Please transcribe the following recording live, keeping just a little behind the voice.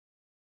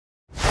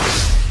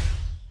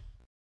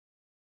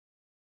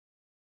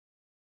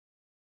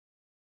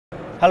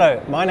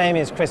Hello, my name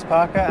is Chris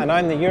Parker and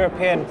I'm the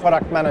European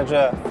Product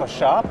Manager for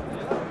Sharp.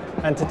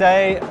 And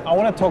today I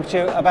want to talk to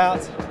you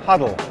about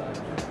Huddle.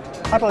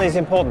 Huddle is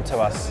important to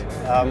us.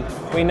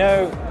 We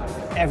know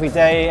every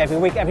day, every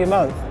week, every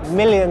month,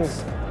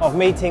 millions of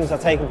meetings are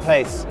taking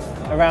place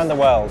around the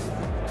world,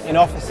 in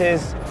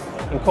offices,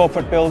 in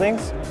corporate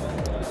buildings.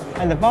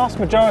 And the vast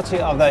majority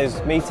of those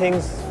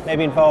meetings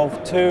maybe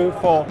involve 2,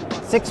 4,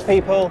 6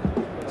 people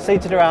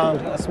seated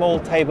around a small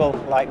table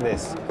like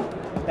this.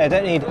 They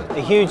don't need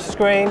a huge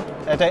screen,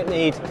 they don't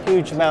need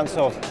huge amounts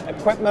of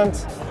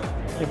equipment.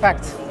 In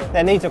fact,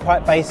 their needs are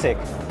quite basic.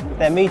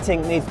 Their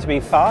meeting needs to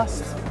be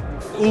fast,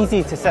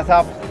 easy to set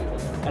up,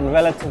 and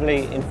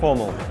relatively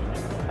informal.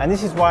 And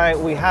this is why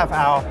we have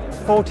our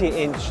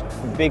 40-inch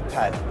big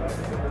pad.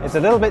 It's a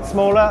little bit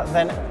smaller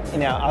than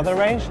in our other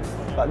range,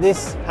 but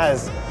this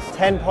has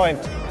 10-point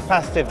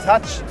capacitive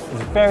touch.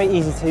 It's very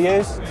easy to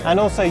use and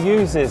also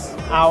uses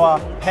our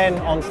pen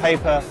on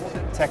paper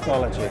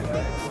technology.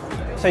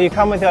 So you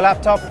come with your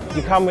laptop,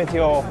 you come with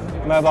your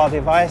mobile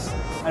device,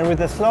 and with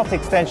the slot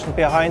extension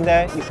behind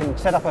there, you can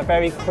set up a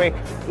very quick,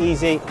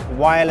 easy,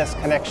 wireless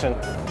connection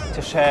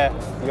to share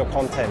your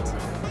content.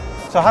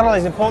 So Huddle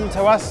is important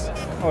to us,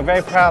 and we're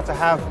very proud to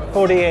have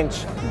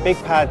 40-inch big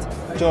pad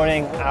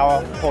joining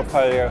our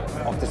portfolio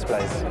of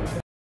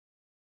displays.